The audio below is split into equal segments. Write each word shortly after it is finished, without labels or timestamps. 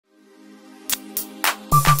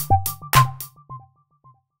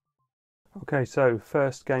Okay, so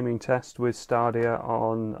first gaming test with Stadia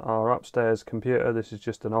on our upstairs computer. This is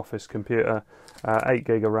just an office computer, 8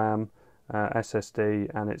 gig of RAM,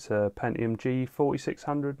 SSD, and it's a Pentium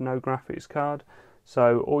G4600, no graphics card.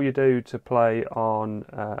 So all you do to play on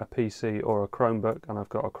a PC or a Chromebook, and I've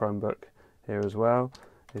got a Chromebook here as well,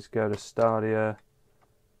 is go to stadia.com,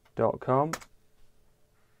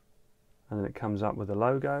 and then it comes up with a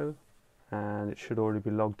logo, and it should already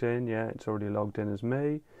be logged in. Yeah, it's already logged in as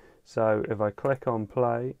me. So if I click on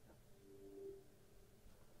play,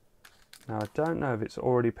 now I don't know if it's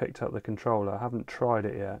already picked up the controller. I haven't tried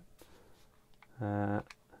it yet. And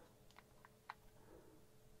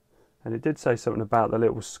it did say something about the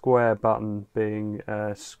little square button being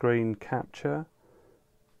screen capture,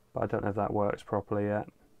 but I don't know if that works properly yet.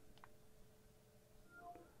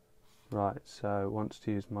 Right, so it wants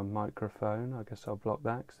to use my microphone. I guess I'll block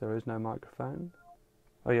that because there is no microphone.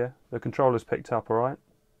 Oh yeah, the controller's picked up alright.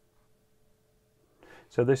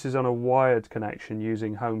 So this is on a wired connection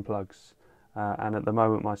using Homeplugs, and at the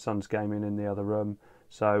moment my son's gaming in the other room.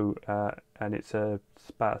 So and it's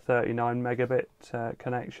about a 39 megabit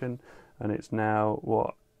connection, and it's now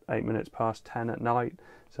what, 8 minutes past 10 at night.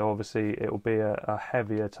 So obviously it will be a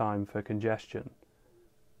heavier time for congestion.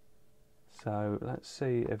 So let's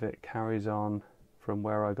see if it carries on from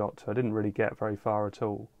where I got to. I didn't really get very far at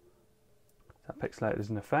all. Is that pixelated as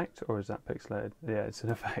an effect, or is that pixelated? Yeah, it's an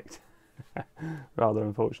effect. Rather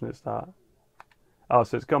unfortunate start. Oh,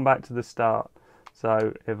 so it's gone back to the start.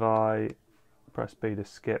 So if I press B to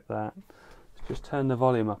skip that, let's just turn the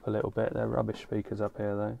volume up a little bit. They're rubbish speakers up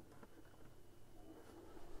here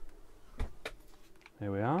though.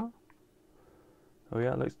 Here we are. Oh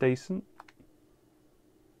yeah, it looks decent.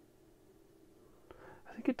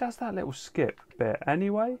 I think it does that little skip bit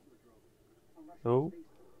anyway. Oh.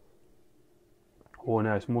 Oh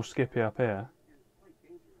no, it's more skippy up here.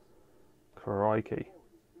 Crikey.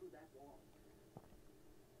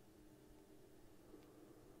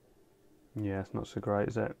 Yeah, it's not so great,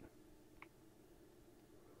 is it?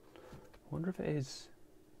 I wonder if it is.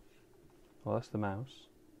 Well, that's the mouse.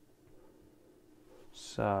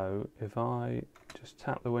 So if I just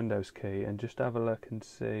tap the Windows key and just have a look and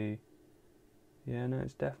see. Yeah, no,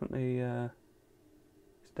 it's definitely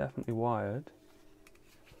wired.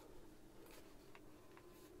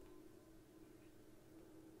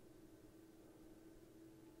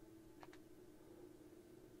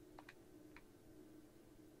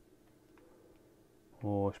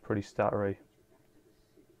 Oh, it's pretty stuttery.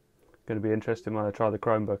 Going to be interesting when I try the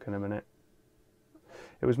Chromebook in a minute.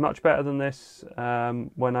 It was much better than this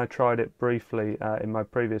when I tried it briefly in my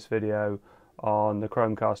previous video on the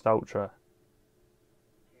Chromecast Ultra.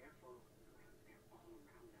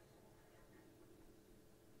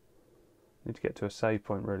 Need to get to a save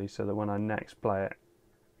point really, so that when I next play it,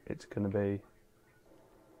 it's going to be.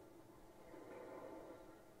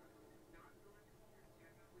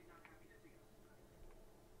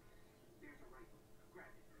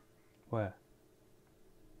 Where?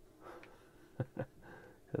 Is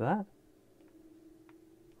that?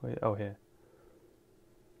 Wait, oh, here.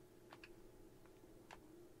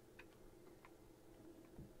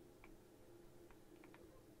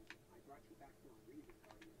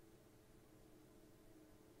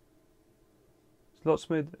 It's a lot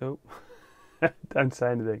smooth. Oh, don't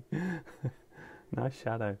say anything. Nice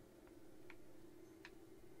shadow.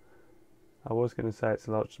 I was going to say it's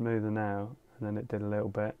a lot smoother now, and then it did a little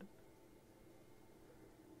bit.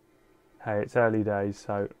 Hey, it's early days,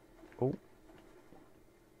 so. Oh.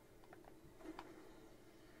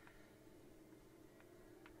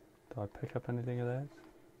 Did I pick up anything of theirs?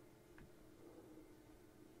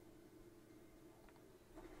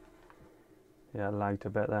 Yeah, it lagged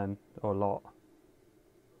a bit then, or a lot.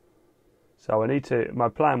 So I need to. My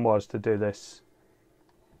plan was to do this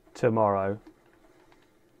tomorrow,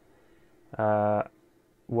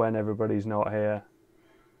 when everybody's not here.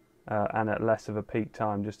 And at less of a peak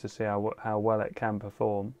time, just to see how well it can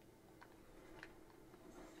perform.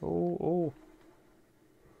 Oh,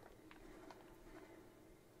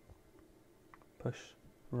 push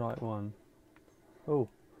right one. Oh,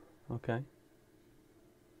 okay.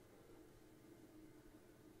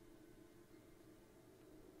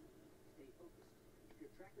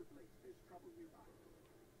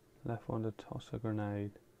 Left one to toss a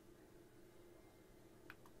grenade.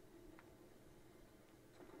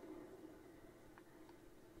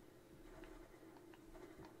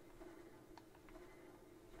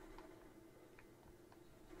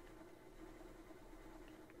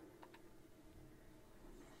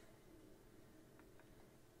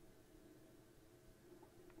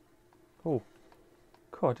 Oh,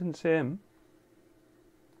 God, I didn't see him.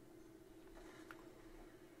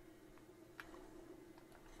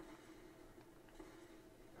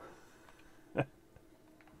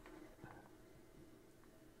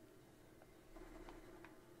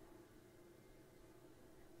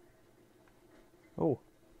 Oh.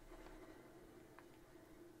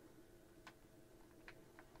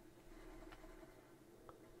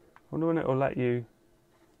 I wonder when it will let you...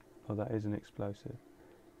 Oh, that is an explosive.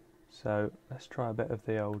 So let's try a bit of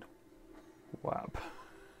the old WAP.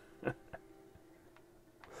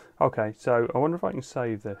 Okay, so I wonder if I can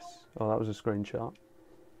save this. Oh, that was a screenshot.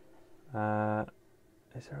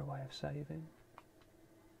 Is there a way of saving?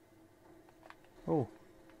 Oh.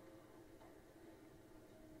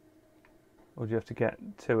 Or do you have to get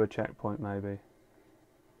to a checkpoint maybe?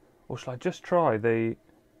 Or shall I just try the...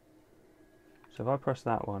 So if I press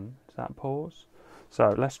that one, does that pause?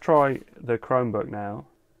 So let's try the Chromebook now.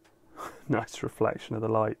 Nice reflection of the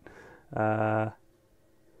light. I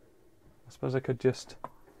suppose I could just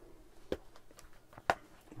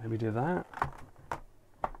maybe do that.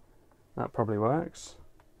 That probably works.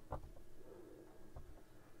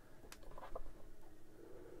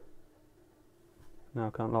 No, I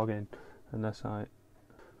can't log in unless I...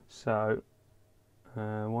 So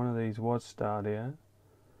one of these was Stadia.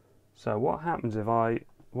 So what happens if I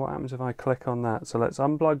click on that? So let's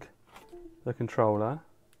unplug the controller,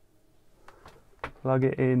 plug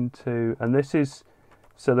it into, and this is,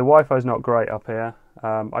 so the Wi-Fi is not great up here.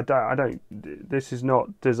 This is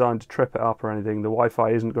not designed to trip it up or anything. The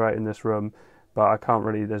Wi-Fi isn't great in this room, but I can't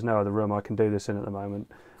really, there's no other room I can do this in at the moment.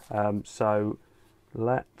 So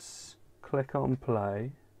let's click on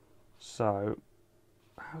play. So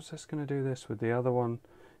how's this going to do this with the other one?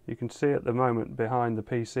 You can see at the moment behind the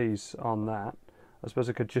PCs on that. I suppose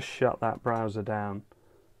I could just shut that browser down.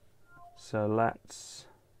 So let's...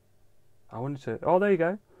 I wanted to... Oh, there you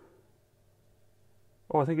go.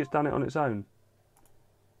 Oh, I think it's done it on its own.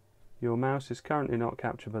 Your mouse is currently not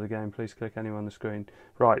captured by the game. Please click anywhere on the screen.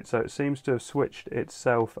 Right, so it seems to have switched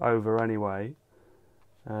itself over anyway.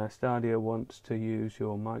 Stadia wants to use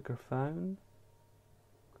your microphone.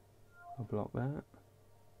 I'll block that.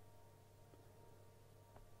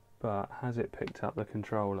 But has it picked up the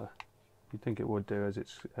controller? You'd think it would do, as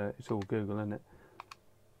it's all Google, isn't it?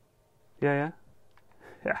 Yeah.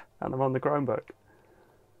 Yeah, and I'm on the Chromebook.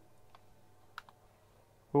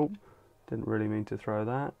 Oh, didn't really mean to throw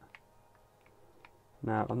that.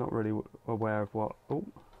 Now, I'm not really aware of what... Oh,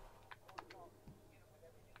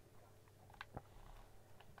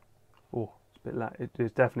 it's a bit it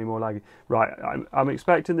is definitely more laggy. Right, I'm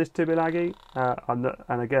expecting this to be laggy.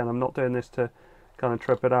 And again, I'm not doing this to kind of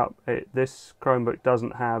trip it up. This Chromebook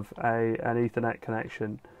doesn't have an Ethernet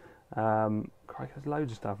connection. Crikey, there's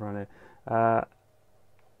loads of stuff around here.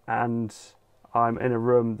 And I'm in a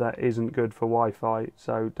room that isn't good for Wi-Fi,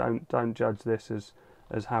 so don't judge this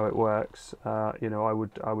as how it works. You know,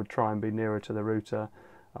 I would try and be nearer to the router.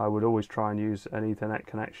 I would always try and use an Ethernet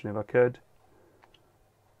connection if I could.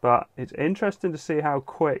 But it's interesting to see how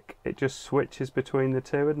quick it just switches between the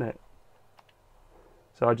two, isn't it?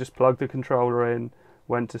 So I just plugged the controller in,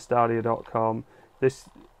 went to Stadia.com. This,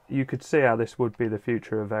 you could see how this would be the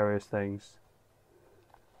future of various things.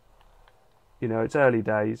 You know, it's early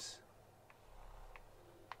days.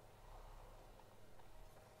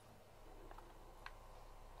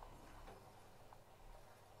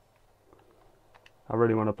 I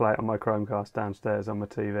really want to play it on my Chromecast downstairs on my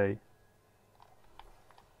TV.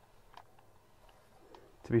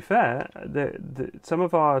 To be fair, some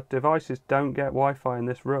of our devices don't get Wi-Fi in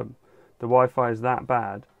this room. The Wi-Fi is that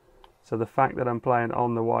bad. So the fact that I'm playing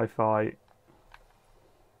on the Wi-Fi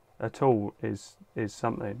at all is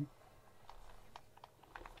something.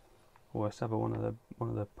 Oh, let's have one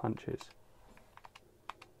of the punches.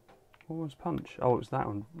 What was punch? Oh, it was that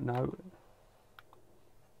one. No.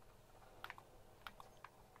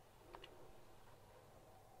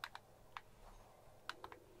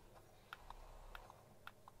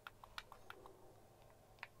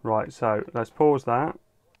 Right, so let's pause that.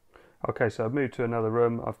 Okay, so I've moved to another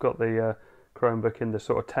room. I've got the Chromebook in the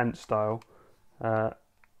sort of tent style, but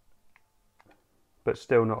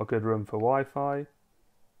still not a good room for Wi-Fi.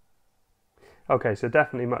 Okay, so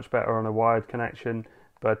definitely much better on a wired connection,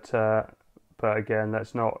 but again,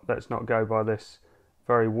 let's not go by this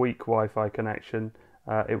very weak Wi-Fi connection.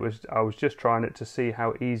 I was just trying it to see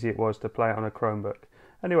how easy it was to play it on a Chromebook.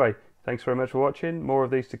 Anyway, thanks very much for watching. More of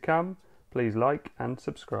these to come. Please like and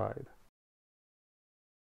subscribe.